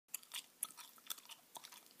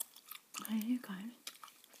Hey, you guys,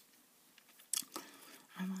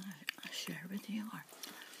 I want to share with you our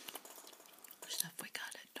stuff we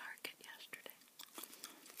got at Target yesterday.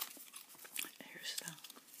 Here's the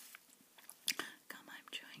gum I'm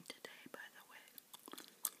chewing today, by the way.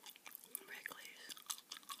 Wrigley's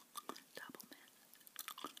Double Mint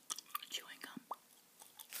chewing gum.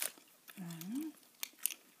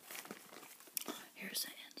 Here's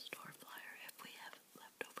an in-store flyer if we have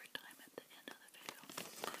leftover time at the end of the video.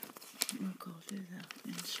 We'll go through the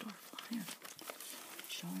in-store flyer.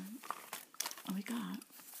 Showing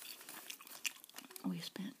we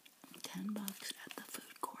spent $10 at the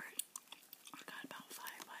food court. I got about 5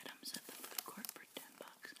 items at the food court for $10.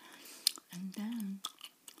 And then,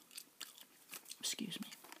 5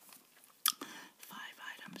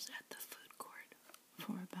 items at the food court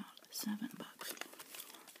for about $7.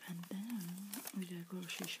 And then we did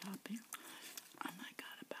grocery shopping, and I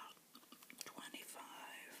got about 25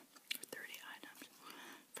 or 30 items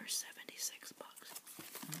for $76.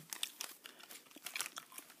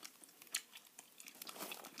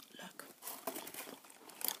 Look,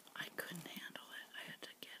 I couldn't handle it. I had to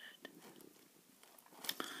get it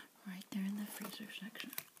right there in the freezer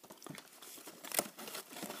section.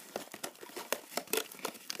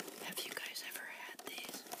 Have you guys ever had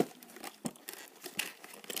these?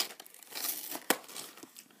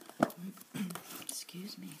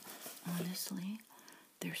 Excuse me. Honestly,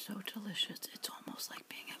 they're so delicious. It's almost like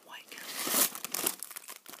being at Whitecastle.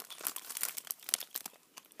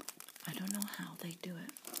 I don't know how they do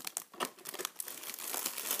it.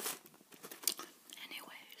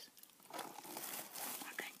 Anyways,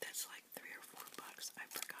 I think that's like $3 or $4. I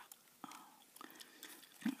forgot.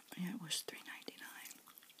 Yeah, it was $3.99.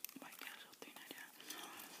 Whitecastle,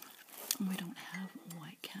 $3.99. We don't have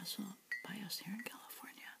Whitecastle by us here in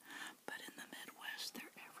California, but in the Midwest,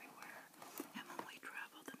 they're everywhere. And when we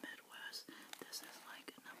travel the Midwest, this is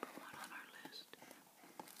like number 1 on our list.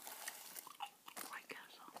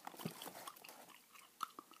 Whitecastle.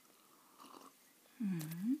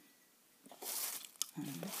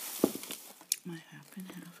 My half and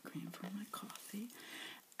half cream for my coffee,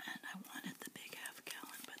 and I wanted the big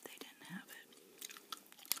half-gallon, but they didn't have it.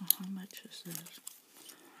 So how much is this?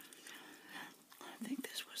 I think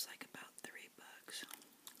this was like about $3.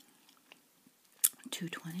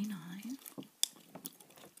 $2.29.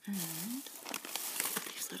 And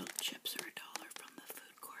these little chips are $1 from the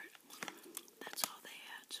food court. That's all they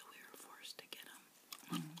had, so we were forced to get them.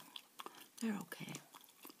 They're okay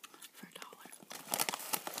for $1.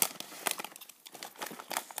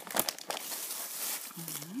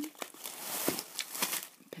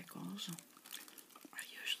 Pickles. I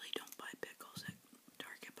usually don't buy pickles at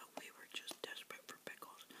Target, but we were just desperate for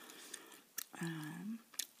pickles.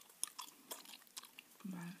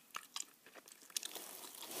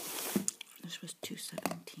 This was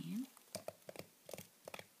 $2.17.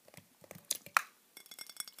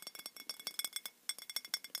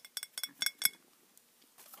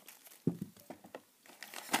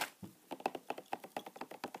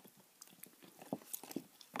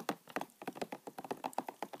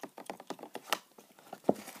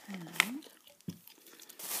 And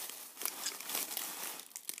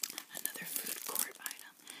another food court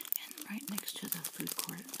item. And right next to the food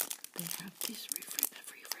court, they have these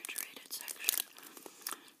refrigerated section.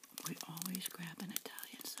 We always grab an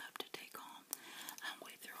Italian sub to take home, and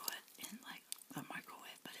we throw it in like the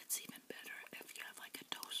microwave, but it's even better if you have like a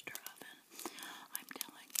toaster oven. I'm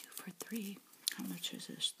telling you, for how much is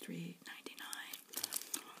this? $3.99.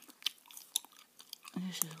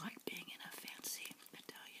 This is like being in a fancy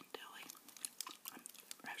Italian deli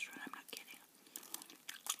restaurant. I'm not kidding.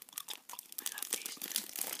 I love these.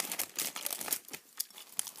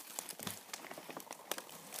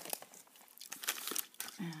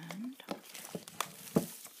 And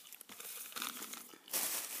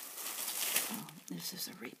this is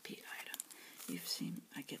a repeat item. You've seen,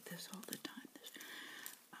 I get this all the time. This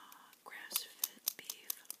grass-fed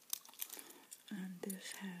beef. And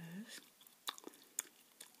this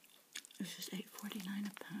is $8.49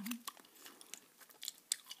 a pound.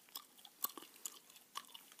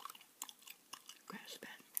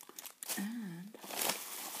 Grass-fed. And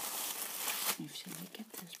you've seen me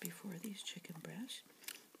get this before, these chicken breasts.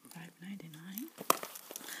 $5.99.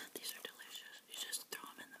 These are delicious. You just throw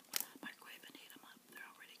them in the microwave and heat them up. They're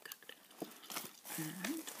already cooked.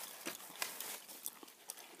 And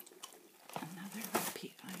another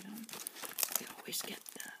repeat item. We always get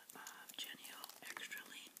the Genio extra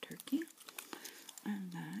lean turkey,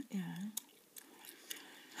 and that is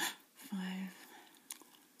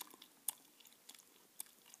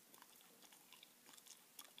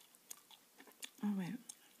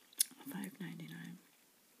 $5.99.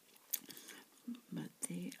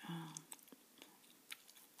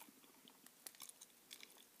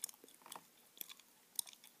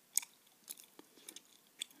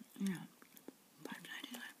 Yeah,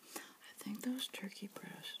 $5.99. I think those turkey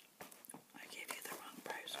breasts, I gave you the wrong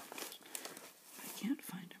price on those. I can't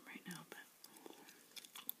find them right now, but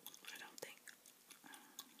I don't think.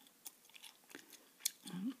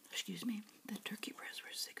 Excuse me, the turkey breasts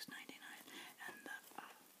were $6.99, and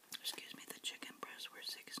the chicken breasts were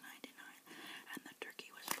 $6.99, and the turkey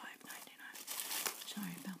was $5.99.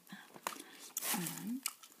 Sorry about that.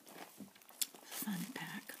 Fun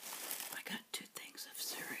pack. I got 2 things of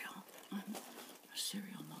cereal on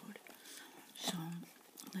cereal mode. So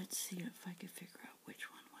let's see if I can figure out which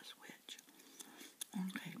one was which.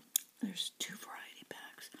 Okay, there's 2 variety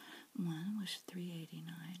packs. One was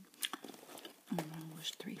 $3.89, and one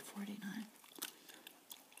was $3.49.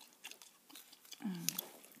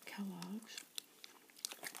 Kellogg's.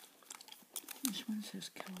 This one says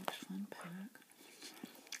Kellogg's Fun Pack,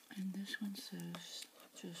 and this one says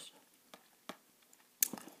just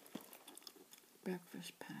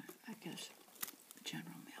breakfast pack. I guess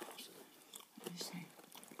General Mills. Let me see.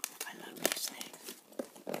 I love these things.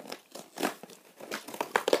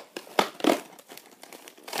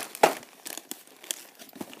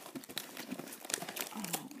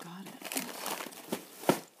 Oh, got it.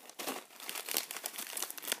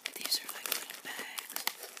 These are like little bags.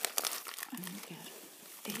 And you get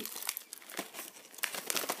 8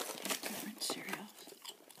 different cereals.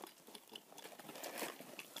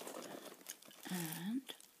 And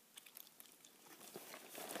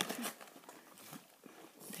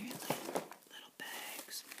they're like little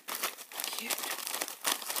bags. Cute.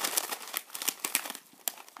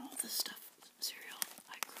 All the stuff, cereal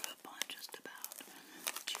I grew up on just about.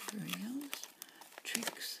 Cheerios,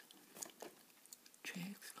 Trix,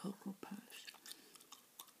 Cocoa Puffs.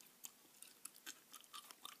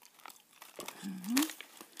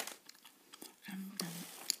 And then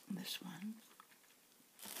this one.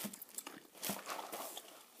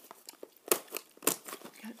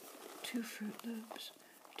 Got 2 Fruit Loops,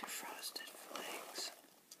 2 Frosted Flakes,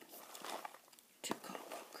 2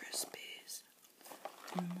 Cocoa Krispies,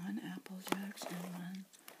 and 1 Apple Jacks, and 1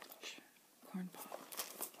 Corn Pop.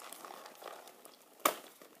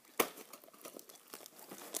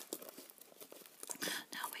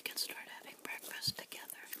 Now we can start having breakfast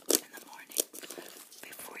together in the morning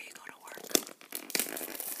before you go to work.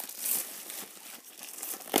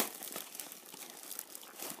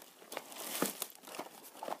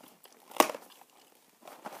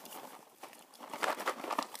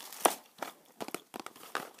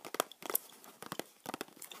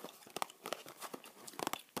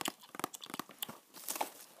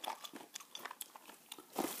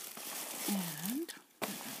 And what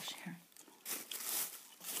else here?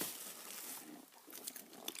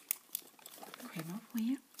 Cream of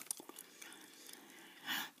wheat.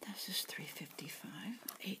 This is $3.55.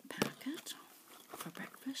 8 packets for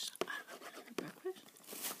breakfast. Breakfast?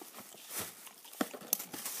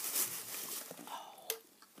 Oh,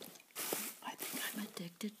 I think I'm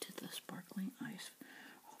addicted to the sparkling ice.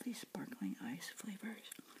 All these sparkling ice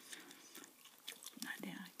flavors.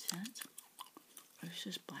 99 cents. This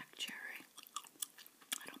is black cherry.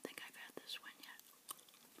 I don't think I've had this one yet.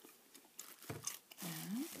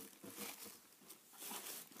 And,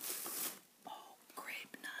 oh,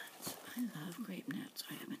 grape nuts. I love grape nuts.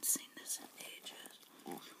 I haven't seen this in ages.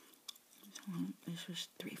 This was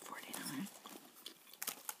 $3.49.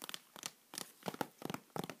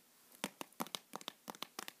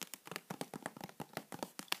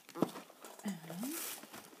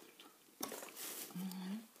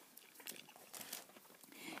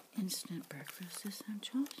 Instant breakfast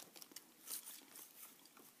essentials.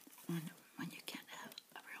 When you can't have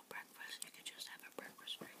a real breakfast, you can just have a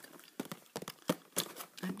breakfast drink.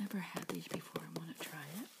 I've never had these before. I want to try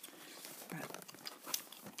it. But,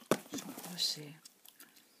 so let's see.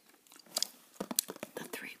 The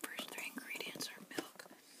first three ingredients are milk,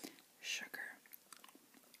 sugar,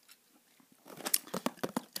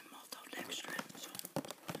 and maltodextrin. So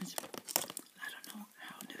I don't know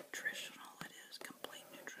how nutritional it is. Complete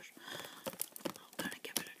nutrition. I'm gonna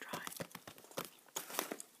give it a try.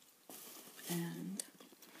 And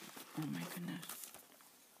oh my goodness,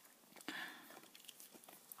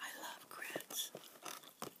 I love grits.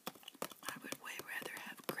 I would way rather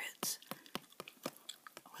have grits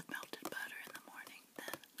with melted butter in the morning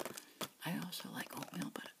than I also like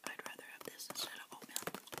oatmeal, but I'd rather have this instead of oatmeal.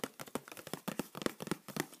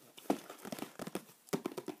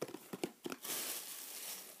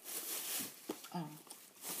 Oh,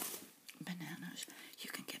 bananas. You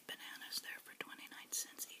can get bananas there for 29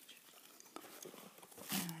 cents each.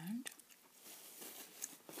 And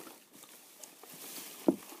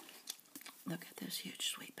look at this huge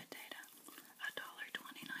sweet potato.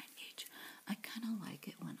 $1.29 kind of like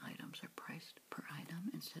it when items are priced per item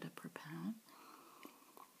instead of per pound,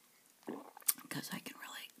 because I can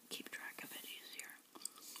really keep track of it easier.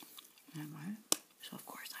 Anyway, so of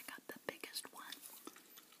course I got the biggest one.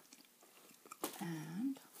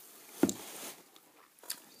 And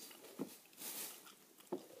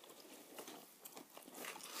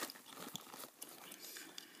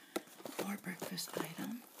more breakfast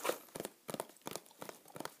item.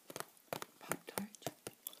 Pop-Tarts.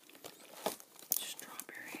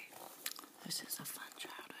 Strawberry. This is a fun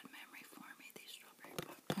childhood memory for me, these strawberry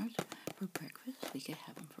Pop-Tarts. For breakfast, we could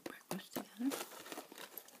have them for breakfast together.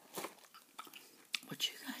 Would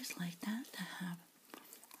you guys like that, to have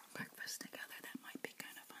breakfast together? That might be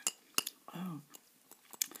kind of fun. Oh,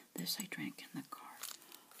 this I drank in the car.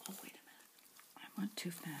 Oh, wait a minute. I went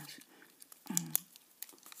too fast.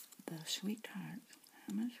 The sweet tarts.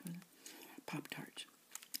 How much were they? Pop-Tarts.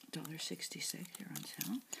 $1.66. They're on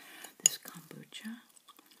sale. This kombucha.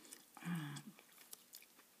 I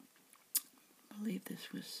believe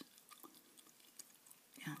this was,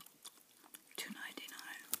 yeah, $2.99.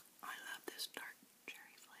 I love this dark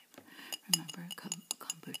cherry flavor. Remember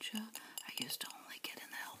kombucha? I used to only get in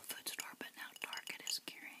the health food store, but now Target is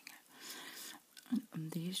carrying it.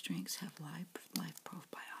 And these drinks have live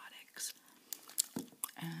probiotics,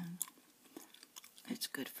 and it's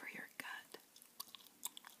good for your gut.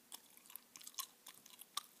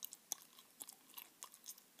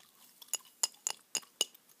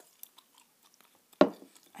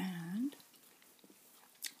 And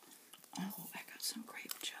oh, I got some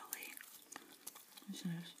grape jelly. This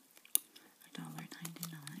is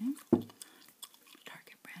 $1.99.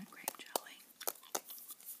 Target brand grape jelly.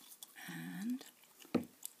 And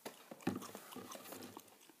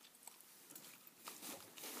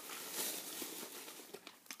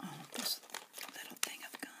this little thing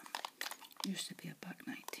of gum used to be $1.19,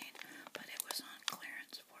 but it was on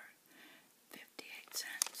clearance for 58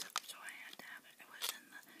 cents, so I had to have it. It was in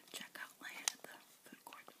the checkout lane at the food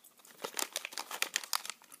court.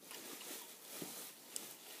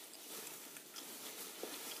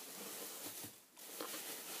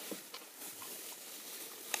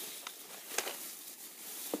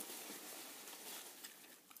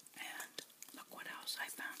 And look what else I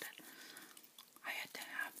found it. I had to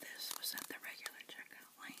have this. It was at the regular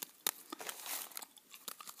checkout lane.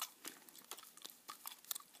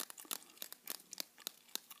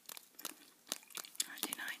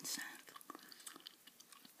 99 cents.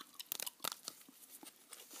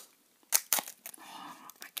 Oh,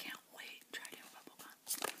 I can't wait. Try to bubble gum.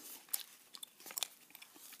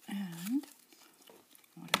 And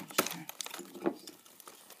what else here?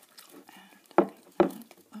 And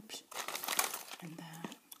oops. And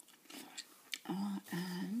that.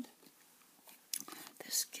 And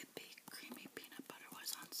this Skippy creamy peanut butter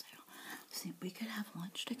was on sale. See, we could have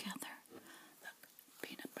lunch together. Look,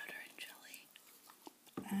 peanut butter and jelly.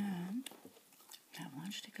 And have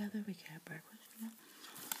lunch together. We could have breakfast together.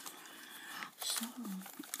 So,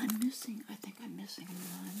 I think I'm missing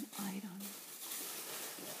one item.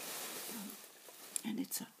 And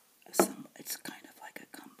it's kind of like a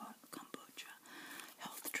kombucha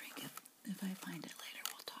health drink. If I find it later,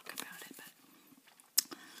 we'll talk about it. But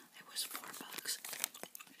it was $4.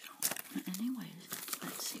 So, anyways,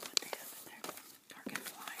 let's see what they have in their Target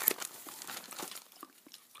flyer.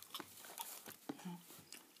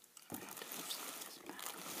 I have to move some of this back.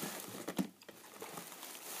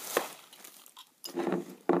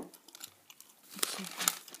 Let's see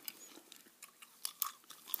here.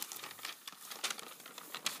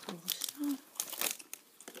 Cool stuff.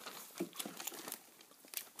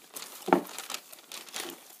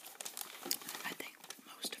 I think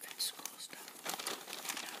most of it's school stuff.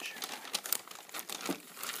 I'm not sure.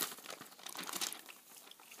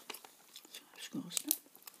 School stuff.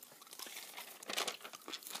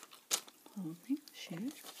 Clothing,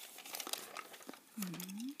 shoes.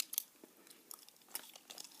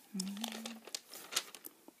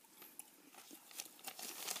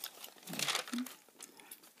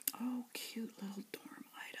 Oh, cute little dorm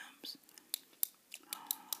items. Oh,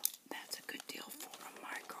 that's a good deal for a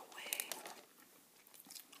microwave.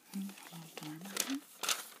 Little dorm item.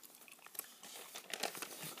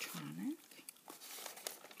 Electronic.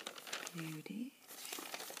 Beauty.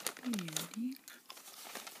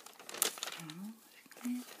 Oh,